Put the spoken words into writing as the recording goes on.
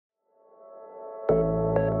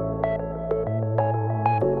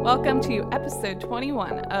Welcome to episode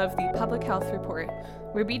 21 of the Public Health Report,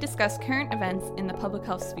 where we discuss current events in the public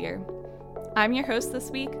health sphere. I'm your host this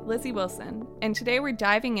week, Lizzie Wilson, and today we're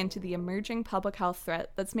diving into the emerging public health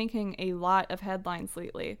threat that's making a lot of headlines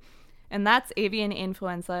lately, and that's avian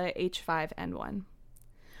influenza H5N1.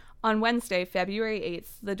 On Wednesday, February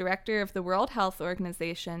 8th, the director of the World Health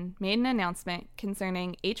Organization made an announcement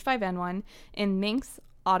concerning H5N1 in minks,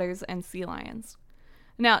 otters, and sea lions.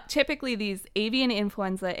 Now, typically these avian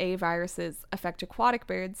influenza A viruses affect aquatic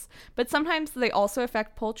birds, but sometimes they also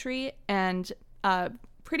affect poultry and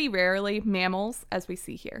pretty rarely mammals, as we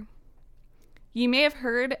see here. You may have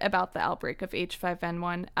heard about the outbreak of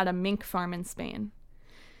H5N1 at a mink farm in Spain.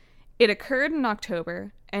 It occurred in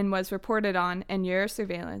October and was reported on in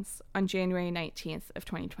Eurosurveillance on January 19th of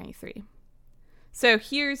 2023. So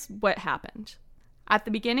here's what happened. At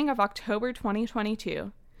the beginning of October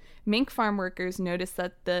 2022, mink farm workers noticed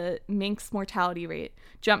that the mink's mortality rate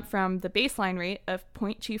jumped from the baseline rate of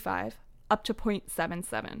 0.25 up to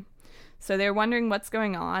 0.77. So they're wondering what's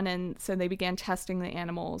going on, and so they began testing the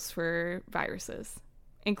animals for viruses,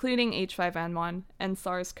 including H5N1 and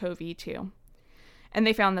SARS-CoV-2. And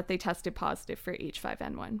they found that they tested positive for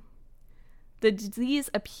H5N1. The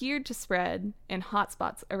disease appeared to spread in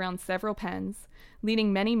hotspots around several pens,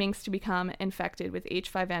 leading many minks to become infected with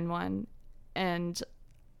H5N1, and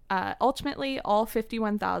ultimately, all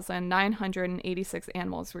 51,986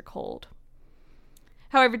 animals were culled.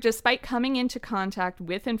 However, despite coming into contact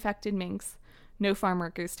with infected minks, no farm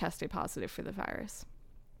workers tested positive for the virus.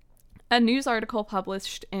 A news article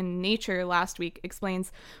published in Nature last week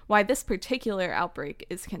explains why this particular outbreak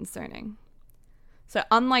is concerning. So,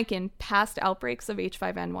 unlike in past outbreaks of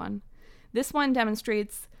H5N1, this one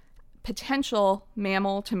demonstrates potential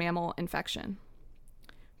mammal-to-mammal infection.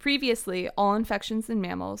 Previously, all infections in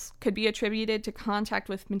mammals could be attributed to contact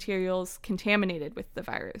with materials contaminated with the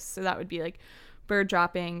virus. So that would be like bird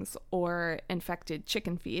droppings or infected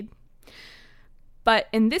chicken feed. But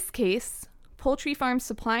in this case, poultry farms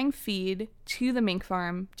supplying feed to the mink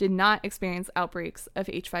farm did not experience outbreaks of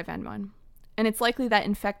H5N1. And it's likely that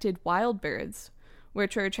infected wild birds,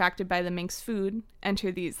 which are attracted by the mink's food,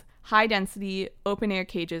 enter these high-density, open-air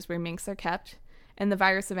cages where minks are kept, and the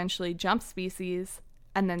virus eventually jumps species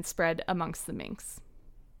and then spread amongst the minks.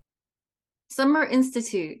 Summer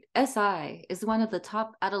Institute, SI, is one of the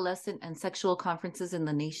top adolescent and sexual conferences in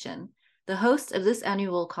the nation. The host of this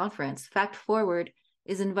annual conference, Fact Forward,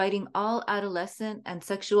 is inviting all adolescent and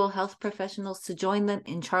sexual health professionals to join them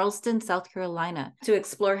in Charleston, South Carolina, to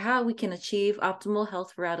explore how we can achieve optimal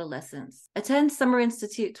health for adolescents. Attend Summer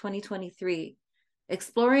Institute 2023,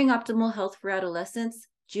 Exploring Optimal Health for Adolescents,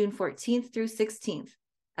 June 14th through 16th.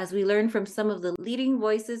 As we learn from some of the leading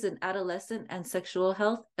voices in adolescent and sexual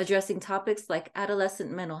health, addressing topics like adolescent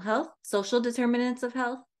mental health, social determinants of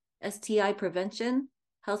health, STI prevention,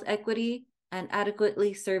 health equity, and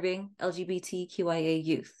adequately serving LGBTQIA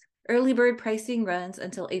youth. Early bird pricing runs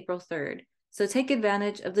until April 3rd, so take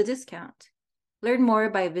advantage of the discount. Learn more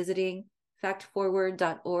by visiting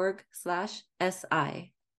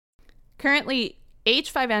factforward.org/SI. Currently,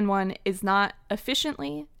 H5N1 is not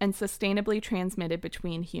efficiently and sustainably transmitted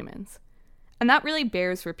between humans. And that really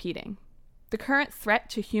bears repeating. The current threat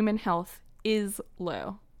to human health is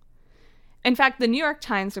low. In fact, the New York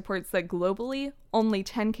Times reports that globally, only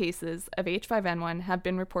 10 cases of H5N1 have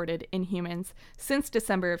been reported in humans since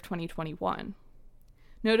December of 2021.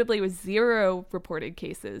 Notably, with 0 reported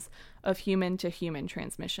cases of human-to-human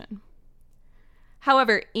transmission.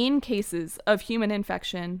 However, in cases of human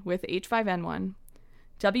infection with H5N1,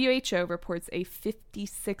 WHO reports a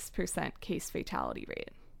 56% case fatality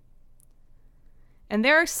rate. And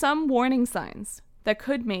there are some warning signs that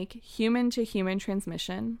could make human-to-human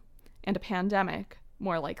transmission and a pandemic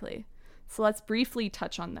more likely. So let's briefly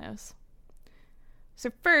touch on those.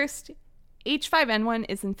 So first, H5N1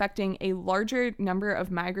 is infecting a larger number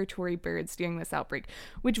of migratory birds during this outbreak,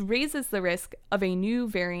 which raises the risk of a new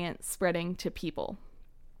variant spreading to people.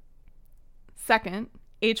 Second,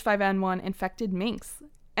 H5N1 infected minks,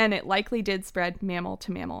 and it likely did spread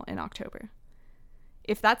mammal-to-mammal in October.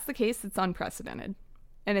 If that's the case, it's unprecedented,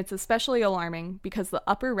 and it's especially alarming because the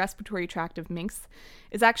upper respiratory tract of minks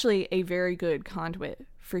is actually a very good conduit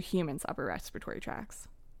for humans' upper respiratory tracts.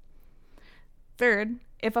 Third,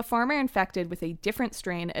 if a farmer infected with a different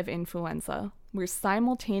strain of influenza were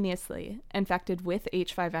simultaneously infected with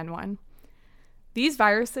H5N1, these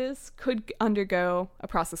viruses could undergo a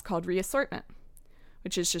process called reassortment,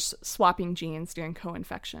 which is just swapping genes during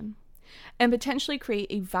co-infection, and potentially create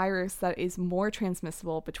a virus that is more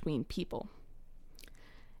transmissible between people.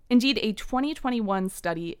 Indeed, a 2021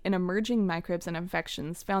 study in Emerging Microbes and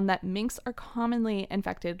Infections found that minks are commonly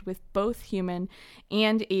infected with both human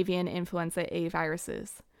and avian influenza A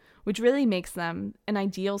viruses, which really makes them an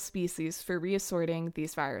ideal species for reassorting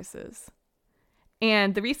these viruses.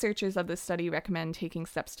 And the researchers of this study recommend taking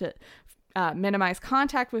steps to minimize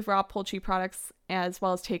contact with raw poultry products, as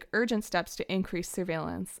well as take urgent steps to increase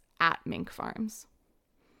surveillance at mink farms.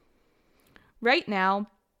 Right now,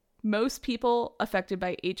 most people affected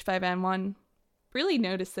by H5N1 really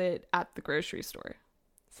notice it at the grocery store.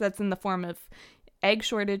 So that's in the form of egg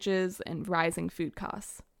shortages and rising food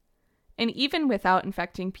costs. And even without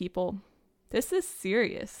infecting people, this is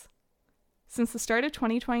serious. Since the start of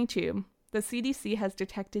 2022, the CDC has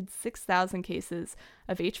detected 6,000 cases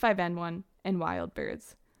of H5N1 in wild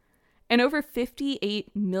birds, and over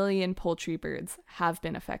 58 million poultry birds have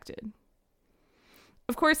been affected.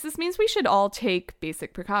 Of course, this means we should all take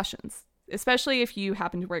basic precautions, especially if you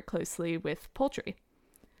happen to work closely with poultry.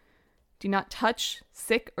 Do not touch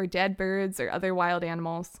sick or dead birds or other wild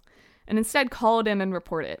animals, and instead call it in and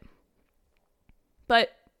report it. But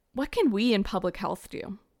what can we in public health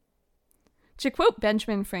do? To quote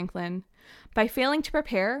Benjamin Franklin, "By failing to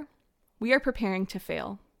prepare, we are preparing to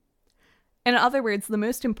fail." In other words, the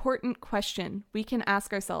most important question we can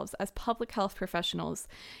ask ourselves as public health professionals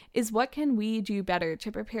is, what can we do better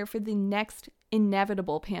to prepare for the next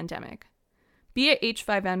inevitable pandemic, be it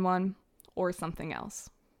H5N1 or something else?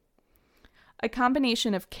 A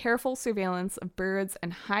combination of careful surveillance of birds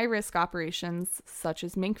and high-risk operations, such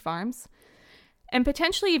as mink farms, and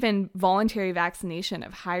potentially even voluntary vaccination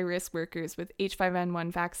of high-risk workers with H5N1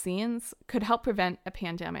 vaccines could help prevent a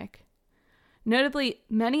pandemic. Notably,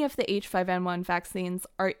 many of the H5N1 vaccines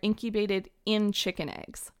are incubated in chicken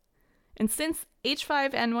eggs. And since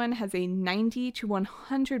H5N1 has a 90 to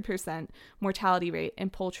 100% mortality rate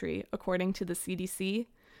in poultry, according to the CDC,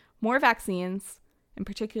 more vaccines, and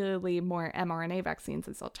particularly more mRNA vaccines,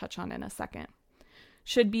 as I'll touch on in a second,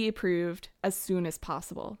 should be approved as soon as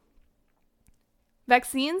possible.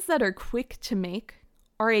 Vaccines that are quick to make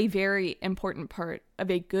are a very important part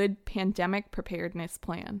of a good pandemic preparedness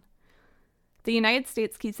plan. The United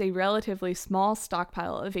States keeps a relatively small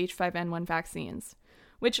stockpile of H5N1 vaccines,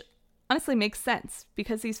 which honestly makes sense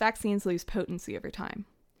because these vaccines lose potency over time.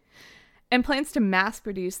 And plans to mass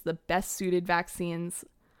produce the best suited vaccines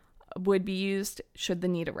would be used should the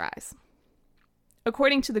need arise.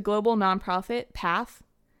 According to the global nonprofit PATH,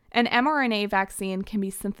 an mRNA vaccine can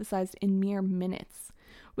be synthesized in mere minutes,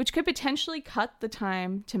 which could potentially cut the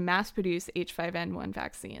time to mass produce H5N1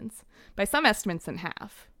 vaccines, by some estimates in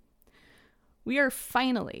half. We are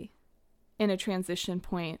finally in a transition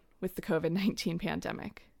point with the COVID-19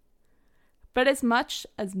 pandemic. But as much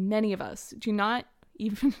as many of us do not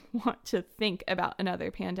even want to think about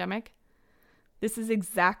another pandemic, this is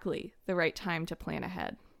exactly the right time to plan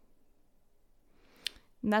ahead.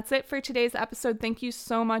 And that's it for today's episode. Thank you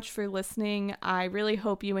so much for listening. I really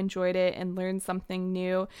hope you enjoyed it and learned something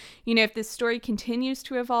new. If this story continues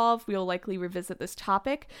to evolve, we'll likely revisit this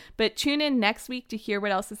topic, but tune in next week to hear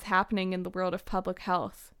what else is happening in the world of public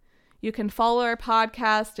health. You can follow our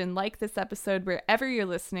podcast and like this episode wherever you're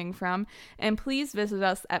listening from, and please visit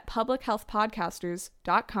us at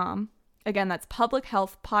publichealthpodcasters.com. Again, that's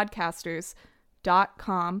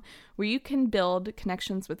publichealthpodcasters.com, where you can build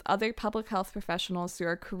connections with other public health professionals through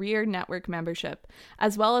our career network membership,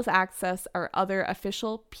 as well as access our other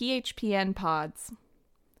official PHPN pods.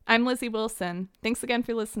 I'm Lizzie Wilson. Thanks again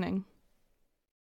for listening.